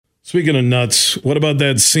Speaking of nuts, what about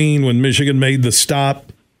that scene when Michigan made the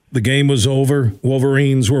stop? The game was over.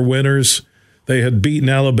 Wolverines were winners. They had beaten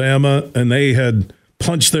Alabama, and they had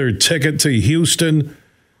punched their ticket to Houston.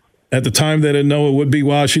 At the time, they didn't know it would be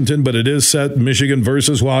Washington, but it is set Michigan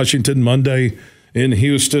versus Washington Monday in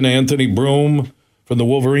Houston. Anthony Broome from the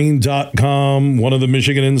Wolverine.com, one of the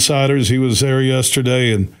Michigan insiders. He was there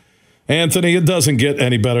yesterday. And Anthony, it doesn't get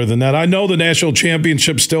any better than that. I know the national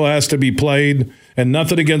championship still has to be played, and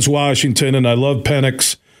nothing against Washington, and I love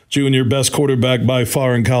Penix Jr., best quarterback by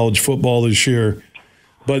far in college football this year.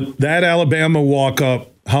 But that Alabama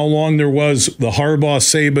walk-up, how long there was, the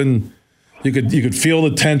Harbaugh-Saban, you could feel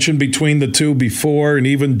the tension between the two before and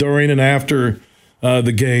even during and after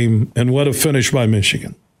the game, and what a finish by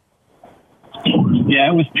Michigan.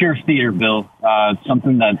 Yeah, it was pure theater, Bill.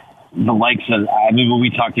 Something that the likes of, I mean, when we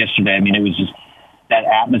talked yesterday, I mean, it was just that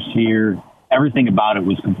atmosphere, everything about it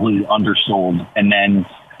was completely undersold. And then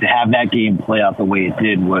to have that game play out the way it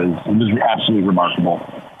did was absolutely remarkable.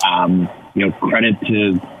 Credit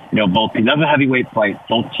to, both teams. That was a heavyweight fight.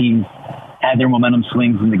 Both teams had their momentum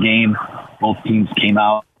swings in the game. Both teams came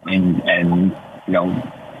out and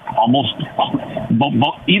almost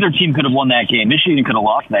either team could have won that game. Michigan could have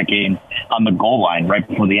lost that game on the goal line right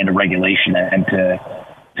before the end of regulation, and to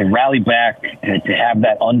rally back, to have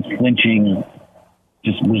that unflinching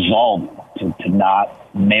just resolve to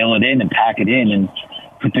not mail it in and pack it in and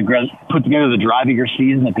put together the drive of your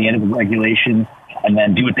season at the end of the regulation and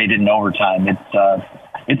then do what they did in overtime.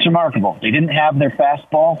 It's remarkable. They didn't have their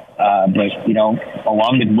fastball, but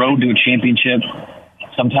along the road to a championship,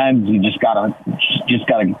 sometimes you just gotta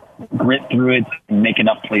grit through it and make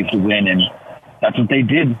enough plays to win, and that's what they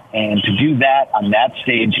did. And to do that on that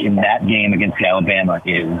stage in that game against Alabama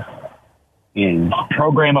is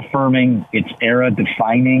program affirming, it's era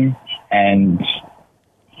defining, and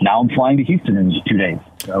now I'm flying to Houston in just 2 days.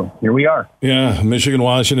 So here we are. Yeah, Michigan,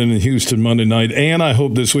 Washington, and Houston Monday night. And I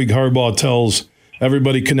hope this week Harbaugh tells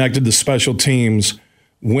everybody connected to special teams,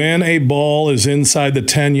 when a ball is inside the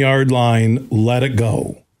 10-yard line, let it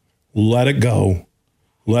go. Let it go.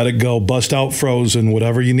 Let it go. Bust out frozen,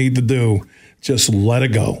 whatever you need to do. Just let it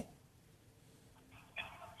go.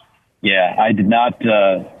 Yeah, I did not,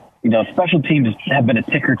 special teams have been a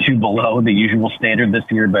tick or two below the usual standard this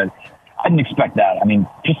year, but I didn't expect that. I mean,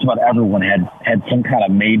 just about everyone had some kind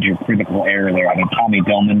of major critical error there. I mean, Tommy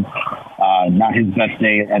Dillman, not his best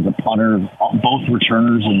day as a punter. Both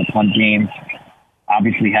returners in the punt game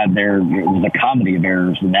obviously it was a comedy of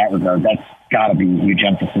errors in that regard. That's got to be a huge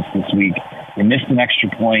emphasis this week. They missed an extra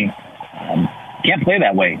point. Can't play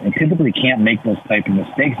that way, and typically can't make those type of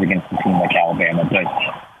mistakes against a team like Alabama. But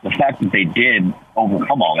the fact that they did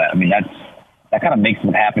overcome all that, I mean, that kind of makes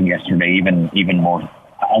what happened yesterday even more,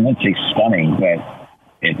 I won't say stunning, but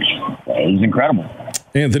it was incredible.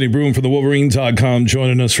 Anthony Broome from the Wolverine.com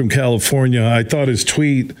joining us from California. I thought his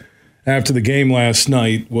tweet after the game last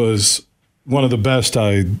night was one of the best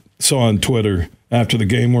I saw on Twitter after the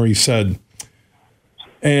game, where he said,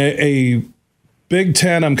 a Big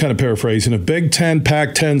Ten, I'm kind of paraphrasing, a Big Ten,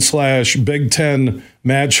 Pac-10 / Big Ten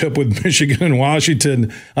matchup with Michigan and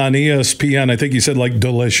Washington on ESPN. I think he said,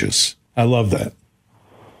 delicious. I love that.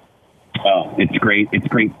 Oh, it's great. It's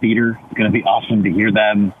great theater. It's going to be awesome to hear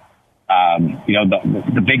them.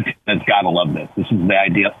 The Big Ten has got to love this. This is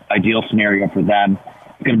the ideal scenario for them.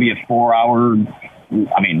 It's going to be a 4-hour,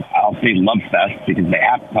 I'll say love fest, because they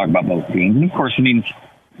have to talk about both teams. And of course,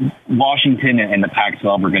 Washington and the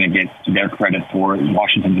Pac-12 are going to get their credit for it.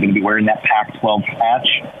 Washington's going to be wearing that Pac-12 patch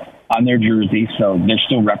on their jersey, so they're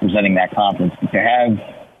still representing that conference. But to have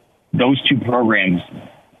those two programs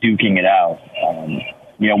duking it out,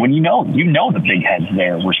 when you know the big heads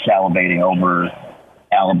there were salivating over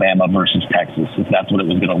Alabama versus Texas, if that's what it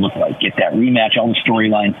was going to look like. Get that rematch, all the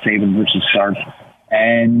storylines, Saban versus Sark,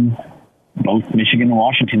 and both Michigan and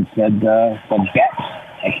Washington said bets.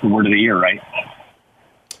 That's the word of the year, right?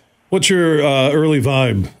 What's your early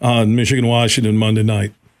vibe on Michigan-Washington Monday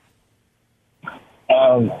night?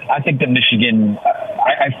 I think that Michigan,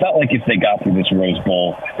 I felt like if they got through this Rose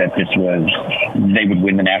Bowl, that they would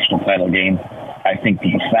win the national title game. I think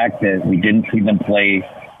that the fact that we didn't see them play,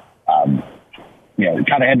 it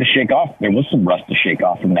kind of had to shake off. There was some rust to shake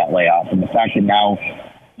off from that layoff. And the fact that now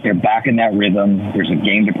they're back in that rhythm, there's a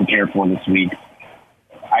game to prepare for this week.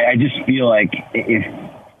 I just feel like if,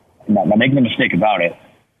 not making a mistake about it,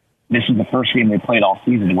 this is the first game they played all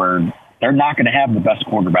season where they're not going to have the best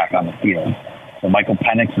quarterback on the field. So Michael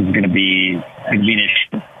Penix is going to be an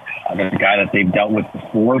issue. The guy that they've dealt with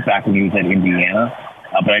before, back when he was at Indiana.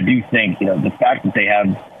 But I do think, the fact that they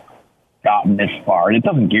have gotten this far, it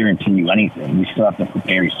doesn't guarantee you anything. You still have to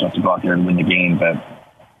prepare. You still have to go out there and win the game. But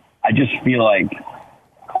I just feel like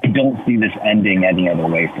I don't see this ending any other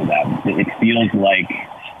way for them. It feels like,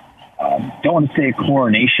 don't want to say a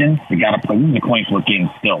coronation. They got to play. This is a coin flip game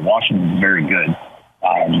still. Washington's very good.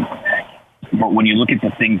 But when you look at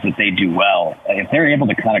the things that they do well, if they're able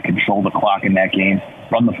to kind of control the clock in that game,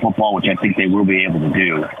 run the football, which I think they will be able to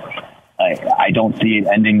do, I don't see it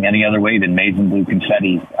ending any other way than maize and blue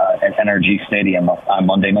confetti at NRG Stadium on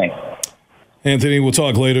Monday night. Anthony, we'll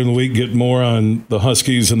talk later in the week, get more on the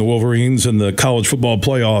Huskies and the Wolverines and the college football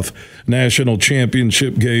playoff national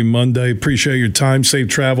championship game Monday. Appreciate your time. Safe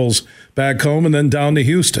travels back home and then down to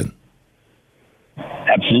Houston.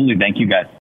 Absolutely. Thank you, guys.